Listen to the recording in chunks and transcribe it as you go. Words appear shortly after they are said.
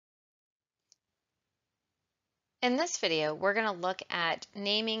In this video, we're going to look at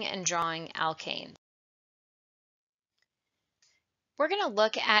naming and drawing alkanes. We're going to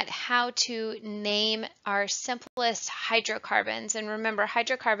look at how to name our simplest hydrocarbons. And remember,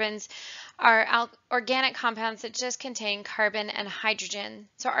 hydrocarbons are organic compounds that just contain carbon and hydrogen.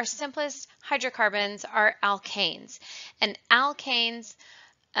 So our simplest hydrocarbons are alkanes. And alkanes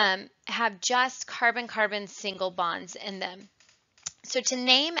have just carbon-carbon single bonds in them. So to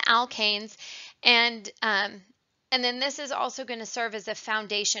name alkanes, and then this is also going to serve as a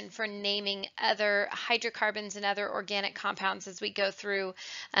foundation for naming other hydrocarbons and other organic compounds as we go through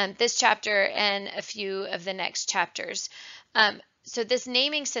this chapter and a few of the next chapters. So this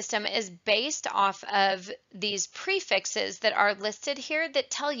naming system is based off of these prefixes that are listed here that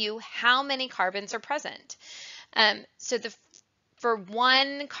tell you how many carbons are present. For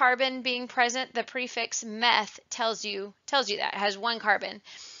one carbon being present, the prefix meth tells you that it has one carbon.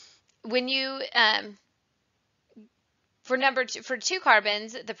 When you for two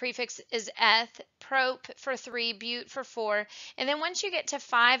carbons, the prefix is eth, prop for 3, but for 4, and then once you get to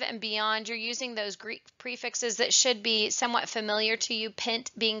 5 and beyond, you're using those Greek prefixes that should be somewhat familiar to you.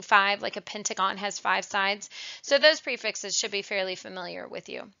 Pent being 5, like a pentagon has 5 sides, so those prefixes should be fairly familiar with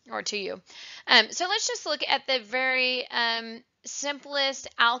you or to you. So let's just look at the very simplest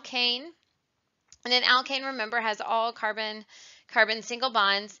alkane. And an alkane, remember, has all carbon single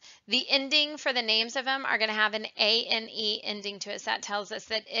bonds. The ending for the names of them are going to have an ane ending to it. So that tells us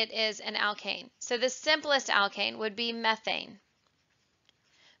that it is an alkane. So the simplest alkane would be methane,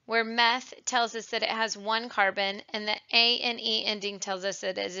 where meth tells us that it has one carbon, and the ane ending tells us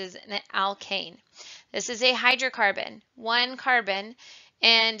that it is an alkane. This is a hydrocarbon, one carbon,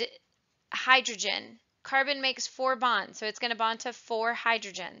 and hydrogen. Carbon makes 4 bonds, so it's going to bond to 4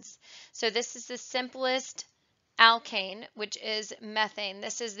 hydrogens. So this is the simplest alkane, which is methane.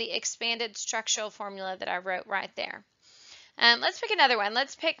 This is the expanded structural formula that I wrote right there. Let's pick another one.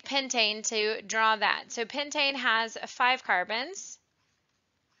 Let's pick pentane to draw that. So pentane has 5 carbons,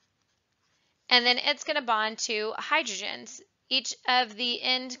 and then it's going to bond to hydrogens. Each of the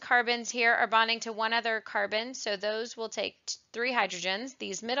end carbons here are bonding to one other carbon, so those will take 3 hydrogens.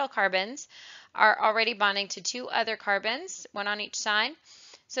 These middle carbons are already bonding to 2 other carbons, one on each side,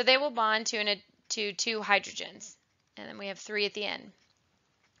 so they will bond to 2 hydrogens, and then we have 3 at the end.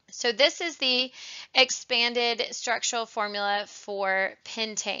 So this is the expanded structural formula for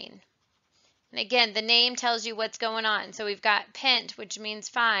pentane. And again, the name tells you what's going on. So we've got pent, which means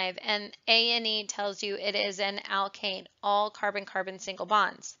 5, and ane tells you it is an alkane, all carbon-carbon single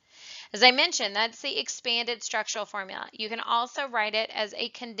bonds. As I mentioned, that's the expanded structural formula. You can also write it as a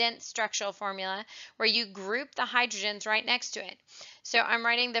condensed structural formula where you group the hydrogens right next to it. So I'm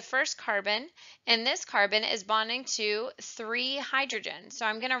writing the first carbon, and this carbon is bonding to 3 hydrogens. So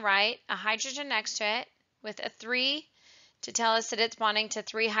I'm going to write a hydrogen next to it with a 3 to tell us that it's bonding to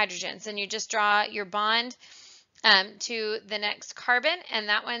 3 hydrogens. And you just draw your bond to the next carbon, and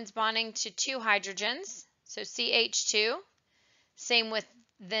that one's bonding to 2 hydrogens, so CH2. Same with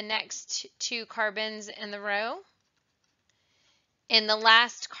the next 2 carbons in the row. And the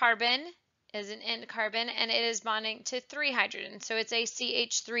last carbon is an end carbon, and it is bonding to 3 hydrogens, so it's a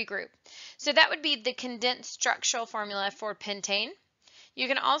CH3 group. So that would be the condensed structural formula for pentane. You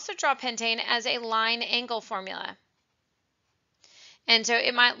can also draw pentane as a line angle formula. And so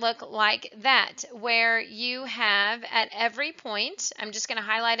it might look like that, where you have at every point, I'm just going to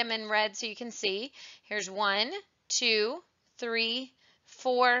highlight them in red so you can see. Here's 1, 2, 3,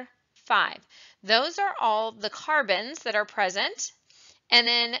 4, 5. Those are all the carbons that are present. And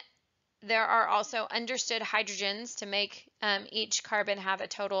then there are also understood hydrogens to make each carbon have a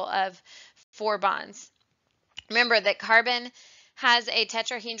total of 4 bonds. Remember that carbon has a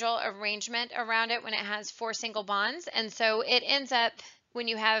tetrahedral arrangement around it when it has 4 single bonds, and so it ends up, when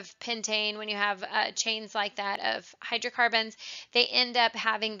you have pentane, when you have chains like that of hydrocarbons, they end up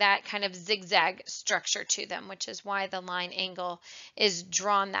having that kind of zigzag structure to them, which is why the line angle is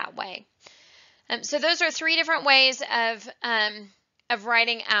drawn that way. So those are 3 different ways of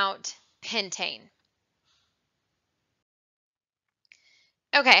writing out pentane.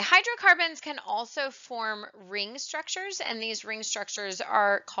 Okay, hydrocarbons can also form ring structures, and these ring structures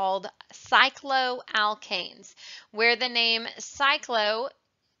are called cycloalkanes, where the name cyclo,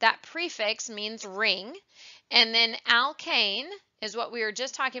 that prefix means ring, and then alkane is what we were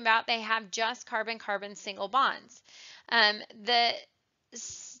just talking about. They have just carbon-carbon single bonds. An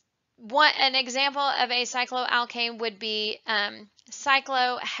example of a cycloalkane would be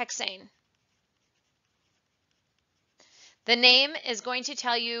cyclohexane. The name is going to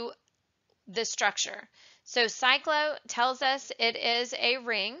tell you the structure. So cyclo tells us it is a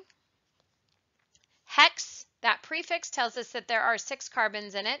ring. Hex That prefix tells us that there are 6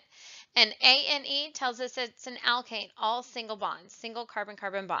 carbons in it. And ANE tells us it's an alkane, all single bonds, single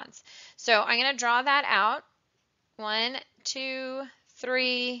carbon-carbon bonds. So I'm going to draw that out. 1, 2,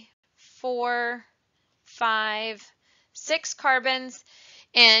 3, 4, 5, 6 carbons.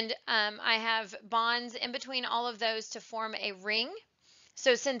 And I have bonds in between all of those to form a ring.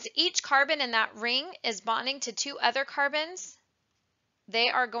 So since each carbon in that ring is bonding to 2 other carbons, they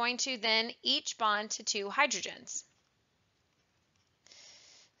are going to then each bond to 2 hydrogens.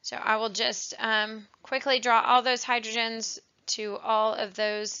 So I will just quickly draw all those hydrogens to all of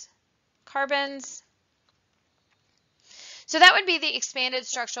those carbons. So that would be the expanded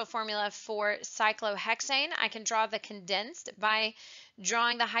structural formula for cyclohexane. I can draw the condensed by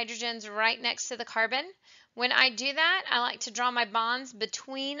drawing the hydrogens right next to the carbon. When I do that, I like to draw my bonds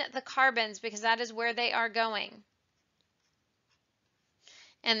between the carbons because that is where they are going.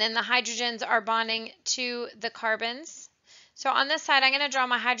 And then the hydrogens are bonding to the carbons. So on this side, I'm going to draw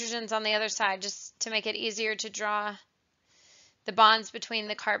my hydrogens on the other side just to make it easier to draw the bonds between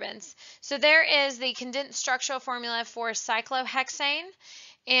the carbons. So there is the condensed structural formula for cyclohexane,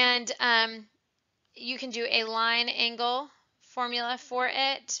 and you can do a line angle formula for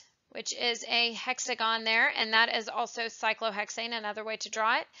it, which is a hexagon there, and that is also cyclohexane, another way to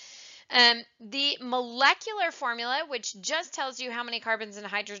draw it. The molecular formula, which just tells you how many carbons and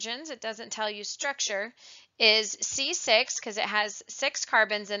hydrogens, it doesn't tell you structure, is C6 because it has 6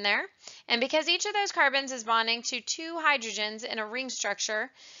 carbons in there. And because each of those carbons is bonding to 2 hydrogens in a ring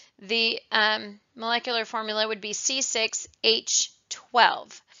structure, the molecular formula would be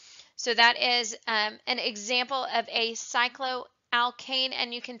C6H12. So that is an example of a cycloalkane,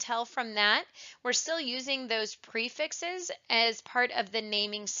 and you can tell from that we're still using those prefixes as part of the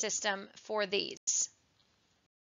naming system for these.